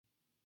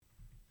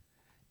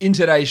In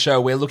today's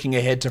show, we're looking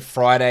ahead to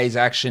Friday's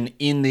action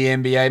in the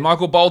NBA.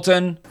 Michael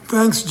Bolton.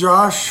 Thanks,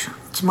 Josh.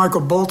 It's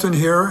Michael Bolton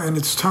here, and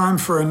it's time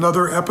for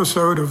another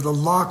episode of the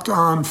Locked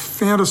On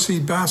Fantasy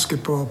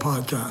Basketball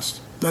Podcast.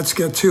 Let's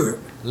get to it.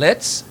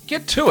 Let's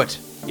get to it,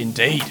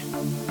 indeed.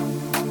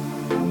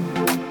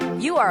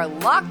 You are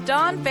Locked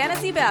On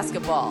Fantasy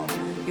Basketball,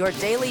 your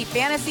daily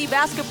fantasy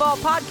basketball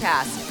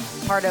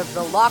podcast, part of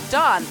the Locked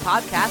On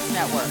Podcast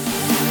Network.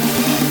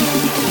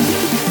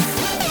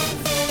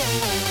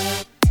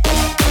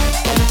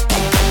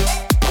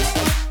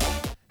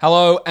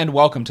 Hello and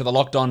welcome to the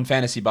Locked On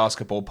Fantasy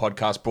Basketball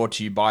Podcast brought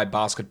to you by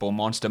Basketball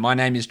Monster. My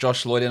name is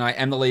Josh Lloyd and I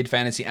am the lead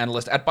fantasy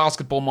analyst at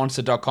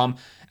basketballmonster.com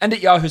and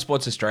at Yahoo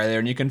Sports Australia.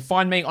 And you can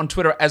find me on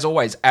Twitter as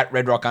always at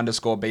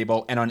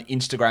redrock_bball and on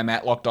Instagram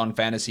at Locked On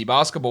Fantasy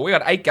Basketball. We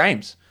got 8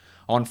 games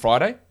on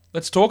Friday.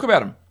 Let's talk about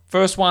them.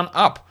 First one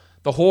up,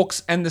 the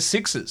Hawks and the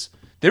Sixers.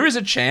 There is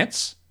a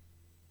chance,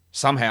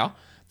 somehow,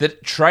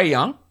 that Trae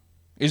Young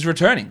is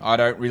returning. I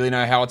don't really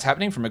know how it's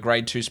happening from a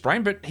grade 2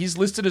 sprain, but he's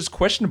listed as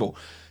questionable.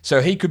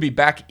 So he could be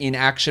back in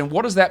action.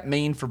 What does that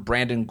mean for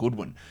Brandon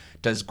Goodwin?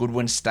 Does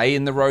Goodwin stay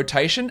in the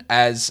rotation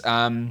as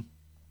the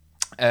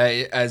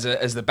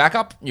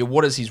backup?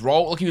 What is his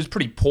role? Look, he was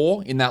pretty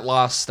poor in that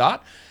last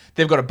start.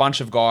 They've got a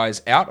bunch of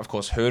guys out. Of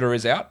course, Herter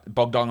is out.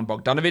 Bogdan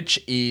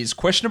Bogdanovic is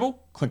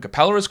questionable. Clint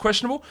Capella is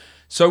questionable.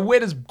 So where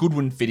does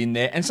Goodwin fit in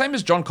there? And same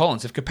as John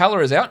Collins. If Capella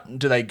is out,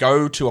 do they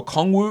go to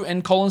Okongwu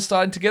and Collins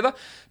starting together?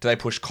 Do they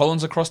push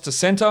Collins across to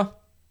center?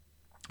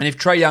 And if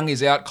Trae Young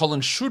is out,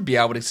 Collins should be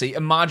able to see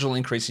a marginal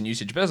increase in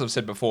usage. But as I've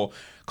said before,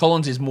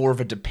 Collins is more of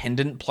a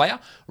dependent player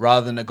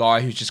rather than a guy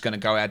who's just going to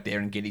go out there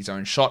and get his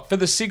own shot. For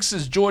the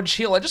Sixers, George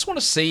Hill, I just want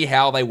to see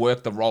how they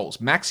work the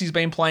roles. Maxi's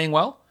been playing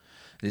well.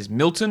 There's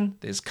Milton,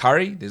 there's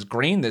Curry, there's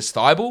Green, there's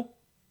Thibault,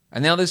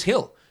 and now there's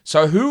Hill.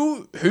 So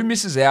who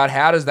misses out?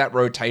 How does that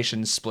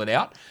rotation split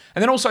out?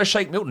 And then also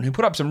Shake Milton, who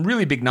put up some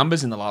really big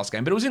numbers in the last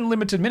game, but it was in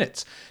limited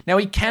minutes. Now,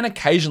 he can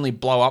occasionally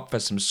blow up for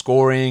some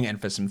scoring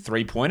and for some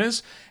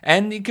three-pointers,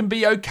 and it can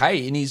be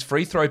okay in his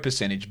free throw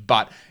percentage,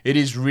 but it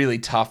is really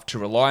tough to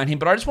rely on him.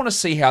 But I just want to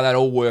see how that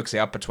all works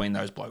out between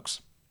those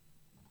blokes.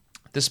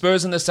 The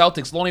Spurs and the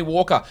Celtics, Lonnie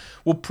Walker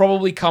will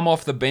probably come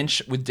off the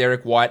bench with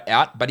Derek White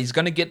out, but he's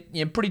going to get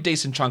a pretty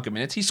decent chunk of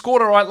minutes. He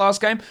scored all right last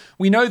game.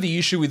 We know the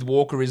issue with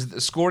Walker is that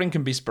the scoring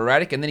can be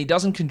sporadic, and then he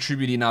doesn't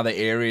contribute in other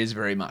areas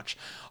very much.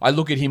 I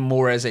look at him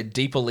more as a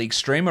deeper league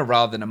streamer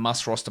rather than a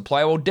must-roster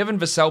player. Well, Devin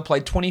Vassell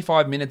played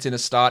 25 minutes in a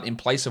start in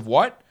place of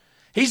White.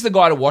 He's the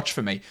guy to watch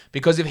for me,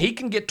 because if he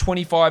can get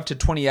 25 to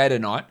 28 a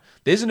night,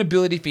 there's an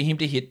ability for him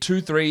to hit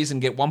 2 threes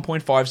and get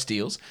 1.5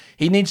 steals.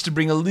 He needs to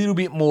bring a little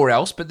bit more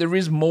else, but there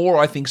is more,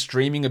 I think,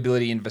 streaming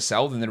ability in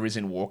Vassell than there is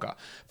in Walker.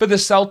 For the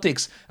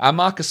Celtics,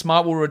 Marcus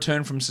Smart will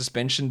return from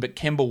suspension, but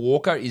Kemba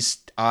Walker is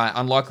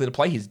unlikely to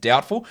play. He's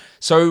doubtful.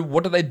 So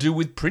what do they do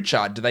with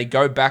Pritchard? Do they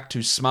go back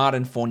to Smart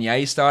and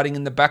Fournier starting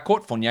in the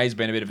backcourt? Fournier's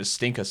been a bit of a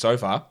stinker so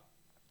far.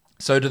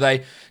 So do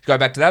they go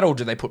back to that, or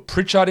do they put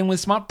Pritchard in with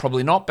Smart?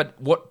 Probably not,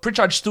 but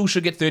Pritchard still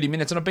should get 30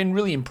 minutes, and I've been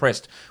really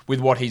impressed with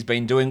what he's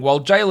been doing.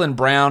 While Jaylen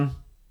Brown,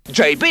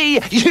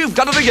 JB, you've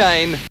done it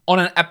again, on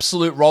an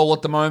absolute roll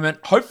at the moment.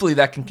 Hopefully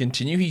that can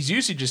continue. His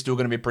usage is still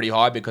going to be pretty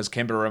high because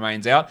Kemba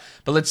remains out,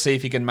 but let's see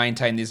if he can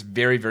maintain this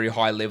very, very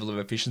high level of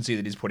efficiency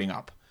that he's putting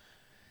up.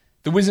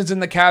 The Wizards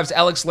and the Cavs,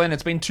 Alex Len,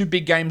 it's been 2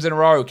 big games in a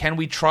row. Can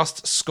we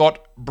trust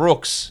Scott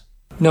Brooks?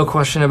 No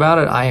question about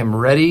it. I am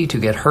ready to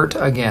get hurt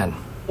again.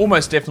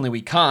 Almost definitely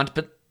we can't,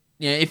 but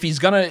if he's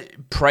going to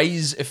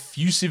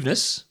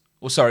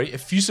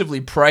effusively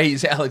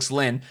praise Alex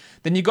Len,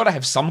 then you've got to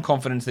have some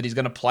confidence that he's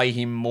going to play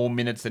him more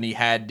minutes than he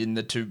had in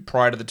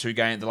prior to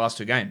the last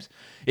 2 games.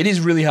 It is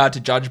really hard to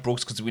judge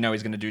Brooks because we know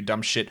he's going to do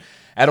dumb shit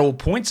at all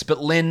points,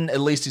 but Len at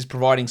least is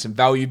providing some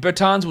value.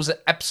 Bertans was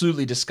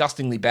absolutely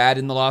disgustingly bad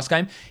in the last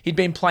game. He'd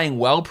been playing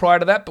well prior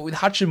to that, but with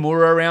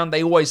Hachimura around,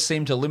 they always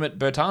seem to limit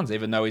Bertans,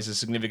 even though he's a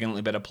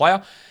significantly better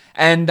player.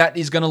 And that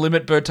is going to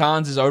limit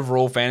Bertans'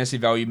 overall fantasy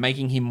value,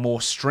 making him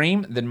more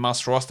stream than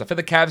must roster. For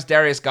the Cavs,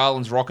 Darius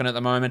Garland's rocking at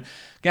the moment.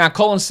 Now,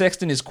 Colin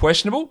Sexton is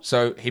questionable,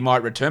 so he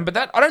might return, but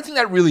I don't think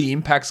that really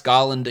impacts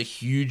Garland a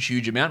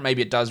huge amount.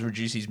 Maybe it does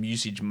reduce his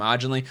usage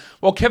marginally.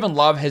 While Kevin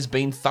Love has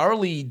been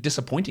thoroughly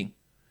disappointing.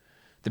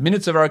 The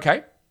minutes are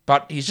okay,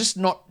 but he's just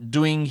not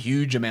doing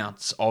huge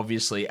amounts,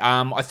 obviously.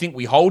 I think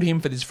we hold him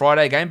for this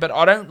Friday game, but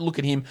I don't look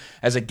at him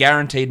as a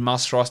guaranteed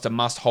must roster,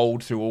 must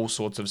hold through all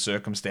sorts of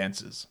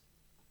circumstances.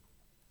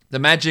 The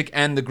Magic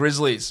and the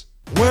Grizzlies.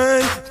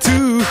 1,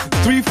 2,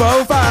 3,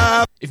 4,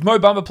 5. If Mo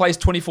Bamba plays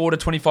 24 to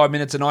 25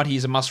 minutes a night,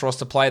 he's a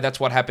must-roster player. That's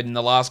what happened in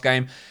the last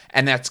game.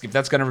 And if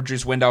that's going to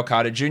reduce Wendell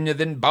Carter Jr.,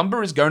 then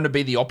Bamba is going to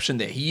be the option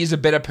there. He is a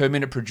better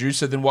per-minute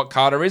producer than what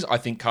Carter is. I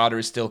think Carter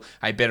is still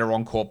a better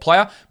on-court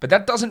player. But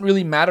that doesn't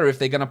really matter if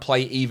they're going to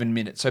play even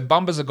minutes. So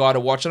Bamba's a guy to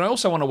watch. And I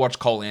also want to watch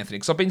Cole Anthony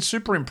because I've been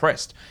super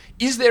impressed.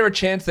 Is there a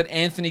chance that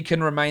Anthony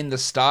can remain the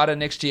starter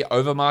next year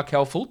over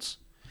Markelle Fultz?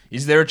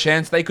 Is there a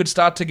chance they could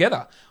start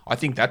together? I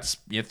think that's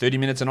 30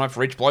 minutes a night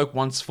for each bloke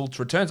once Fultz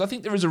returns. I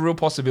think there is a real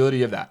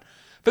possibility of that.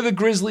 For the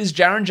Grizzlies,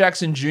 Jaren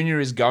Jackson Jr.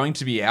 is going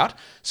to be out.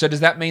 So does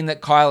that mean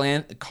that Kyle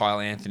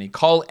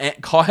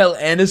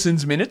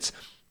Anderson's minutes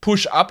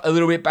push up a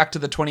little bit back to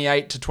the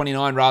 28 to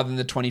 29 rather than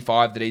the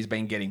 25 that he's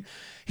been getting?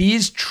 He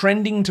is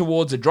trending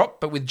towards a drop,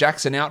 but with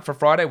Jackson out for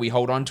Friday, we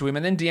hold on to him.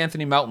 And then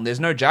DeAnthony Melton. There's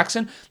no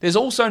Jackson. There's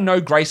also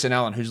no Grayson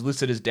Allen, who's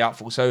listed as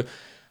doubtful. So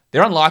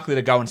they're unlikely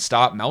to go and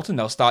start Melton.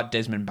 They'll start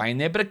Desmond Bane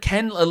there, but it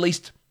can at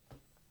least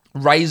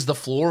raise the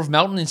floor of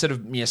Melton. Instead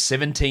of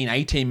 17,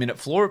 18-minute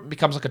floor, it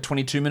becomes like a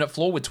 22-minute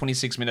floor with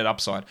 26-minute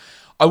upside.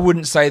 I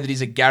wouldn't say that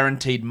he's a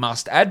guaranteed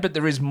must-add, but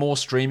there is more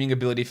streaming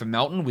ability for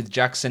Melton with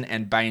Jackson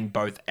and Bane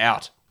both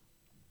out.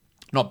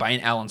 Not Bane,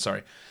 Allen,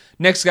 sorry.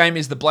 Next game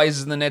is the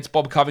Blazers and the Nets.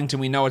 Bob Covington,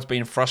 we know it's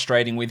been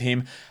frustrating with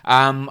him.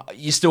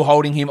 You're still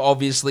holding him,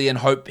 obviously, and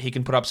hope he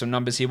can put up some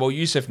numbers here. Well,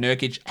 Yusuf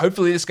Nurkic,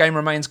 hopefully this game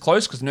remains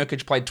close because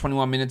Nurkic played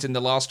 21 minutes in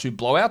the last two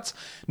blowouts.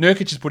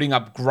 Nurkic is putting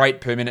up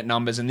great per-minute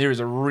numbers, and there is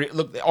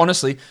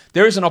honestly,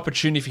 there is an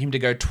opportunity for him to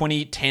go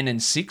 20, 10,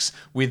 and 6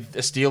 with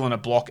a steal and a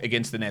block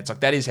against the Nets. Like,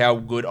 that is how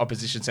good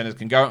opposition centers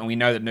can go, and we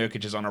know that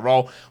Nurkic is on a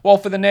roll. While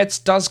for the Nets,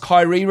 does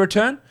Kyrie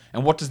return?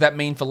 And what does that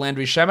mean for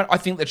Landry Shamet? I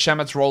think that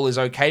Shamet's role is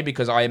okay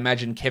because I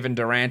imagine Kevin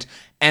Durant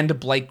and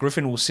Blake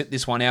Griffin will sit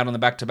this one out on the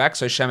back-to-back,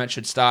 so Shamet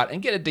should start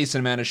and get a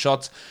decent amount of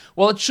shots.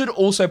 Well, it should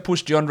also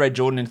push DeAndre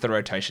Jordan into the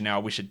rotation. Now,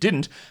 I wish it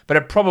didn't, but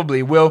it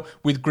probably will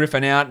with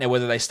Griffin out. Now,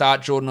 whether they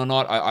start Jordan or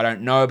not, I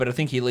don't know, but I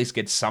think he at least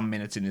gets some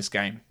minutes in this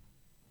game.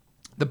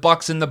 The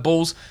Bucks and the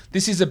Bulls.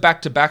 This is a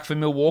back-to-back for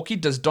Milwaukee.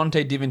 Does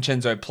Donte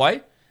DiVincenzo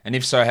play? And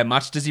if so, how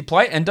much does he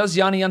play? And does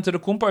Giannis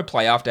Antetokounmpo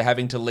play after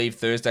having to leave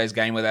Thursday's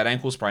game with that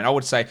ankle sprain? I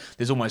would say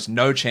there's almost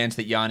no chance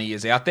that Giannis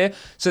is out there.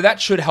 So that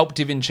should help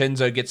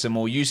DiVincenzo get some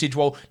more usage.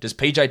 Well, does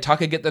PJ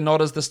Tucker get the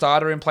nod as the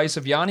starter in place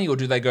of Giannis, or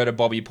do they go to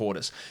Bobby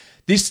Portis?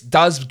 This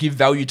does give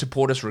value to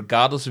Portis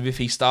regardless of if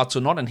he starts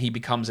or not, and he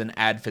becomes an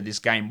ad for this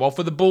game. While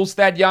for the Bulls,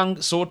 Thad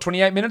Young saw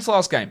 28 minutes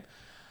last game.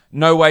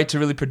 No way to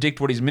really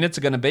predict what his minutes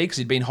are going to be because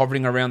he'd been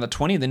hovering around the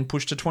 20, then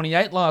pushed to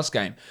 28 last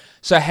game.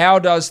 So how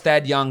does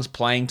Thad Young's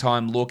playing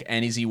time look,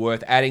 and is he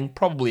worth adding?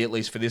 Probably at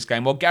least for this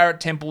game. Well, Garrett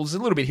Temple's a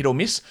little bit hit or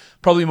miss,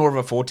 probably more of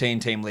a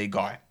 14-team league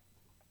guy.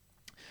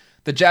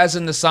 The Jazz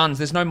and the Suns,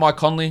 there's no Mike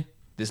Conley.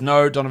 There's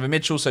no Donovan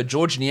Mitchell, so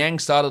George Niang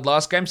started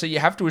last game, so you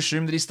have to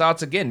assume that he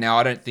starts again. Now,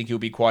 I don't think he'll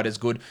be quite as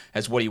good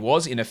as what he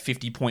was in a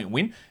 50-point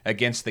win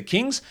against the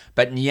Kings,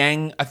 but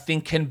Niang, I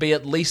think, can be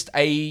at least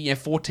a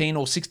 14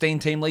 or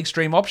 16-team league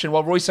stream option,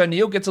 while Royce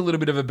O'Neal gets a little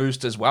bit of a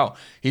boost as well.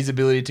 His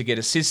ability to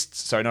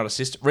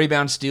get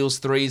rebounds, steals,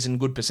 threes, and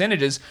good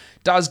percentages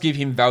does give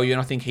him value,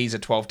 and I think he's a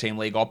 12-team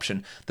league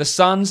option. The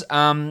Suns,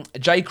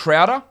 Jay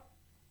Crowder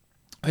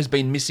has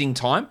been missing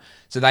time.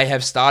 So they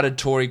have started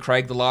Torrey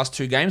Craig the last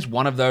two games.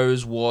 One of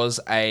those was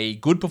a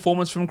good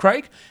performance from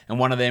Craig, and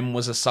one of them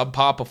was a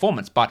subpar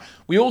performance. But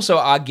we also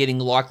are getting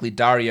likely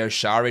Dario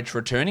Saric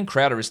returning.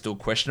 Crowder is still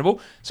questionable.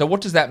 So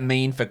what does that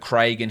mean for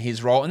Craig and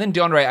his role? And then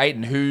DeAndre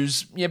Ayton,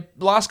 whose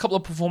last couple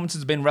of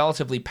performances have been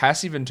relatively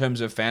passive in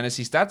terms of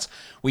fantasy stats.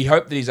 We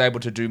hope that he's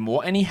able to do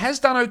more. And he has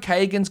done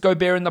okay against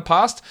Gobert in the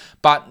past,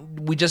 but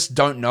we just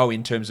don't know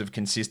in terms of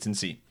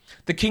consistency.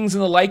 The Kings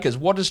and the Lakers,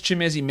 what does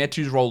Chimezie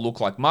Metu's role look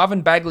like?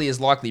 Marvin Bagley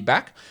is likely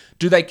back.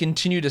 Do they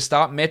continue to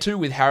start Metu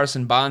with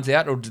Harrison Barnes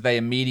out, or do they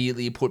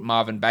immediately put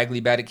Marvin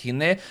Bagley back in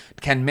there?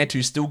 Can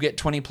Metu still get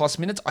 20-plus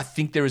minutes? I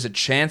think there is a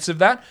chance of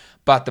that,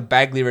 but the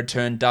Bagley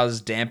return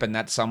does dampen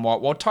that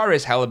somewhat. While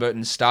Tyrese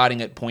Halliburton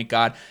starting at point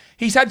guard,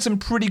 he's had some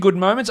pretty good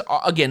moments.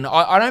 Again,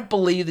 I don't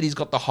believe that he's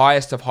got the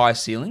highest of high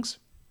ceilings.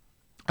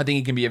 I think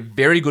he can be a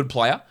very good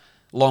player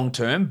long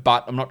term,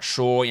 but I'm not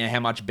sure how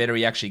much better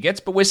he actually gets.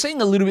 But we're seeing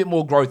a little bit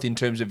more growth in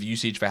terms of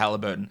usage for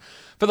Halliburton.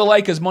 For the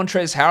Lakers,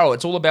 Montrezl Harrell,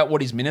 it's all about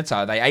what his minutes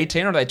are. Are they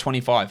 18 or are they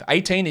 25?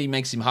 18, he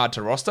makes him hard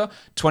to roster.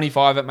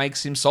 25, it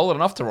makes him solid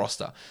enough to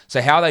roster.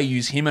 So how they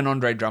use him and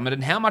Andre Drummond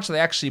and how much they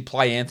actually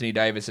play Anthony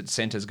Davis at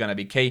center is going to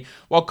be key.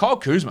 While Kyle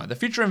Kuzma, the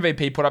future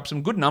MVP, put up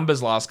some good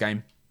numbers last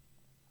game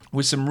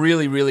with some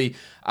really, really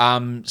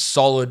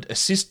solid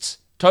assists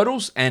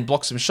totals and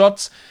blocked some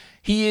shots.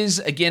 He is,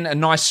 again, a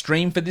nice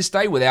stream for this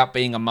day without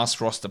being a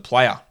must-roster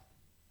player.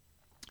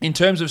 In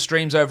terms of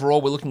streams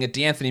overall, we're looking at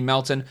DeAnthony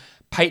Melton,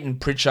 Peyton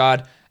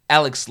Pritchard,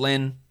 Alex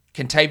Len,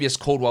 Kentavious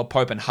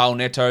Caldwell-Pope, and Hal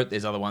Neto.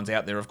 There's other ones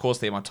out there, of course.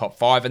 They're my top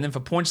 5. And then for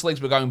points leagues,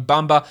 we're going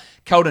Bumba,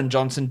 Keldon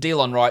Johnson,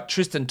 Delon Wright,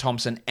 Tristan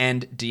Thompson,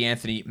 and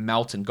DeAnthony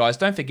Melton. Guys,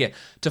 don't forget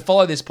to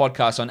follow this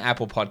podcast on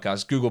Apple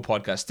Podcasts, Google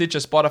Podcasts, Stitcher,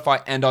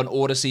 Spotify, and on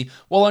Odyssey.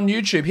 While on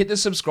YouTube, hit the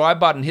subscribe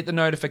button, hit the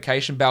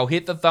notification bell,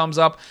 hit the thumbs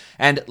up,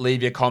 and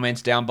leave your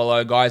comments down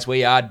below. Guys,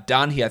 we are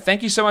done here.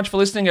 Thank you so much for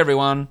listening,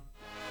 everyone.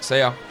 See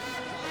ya.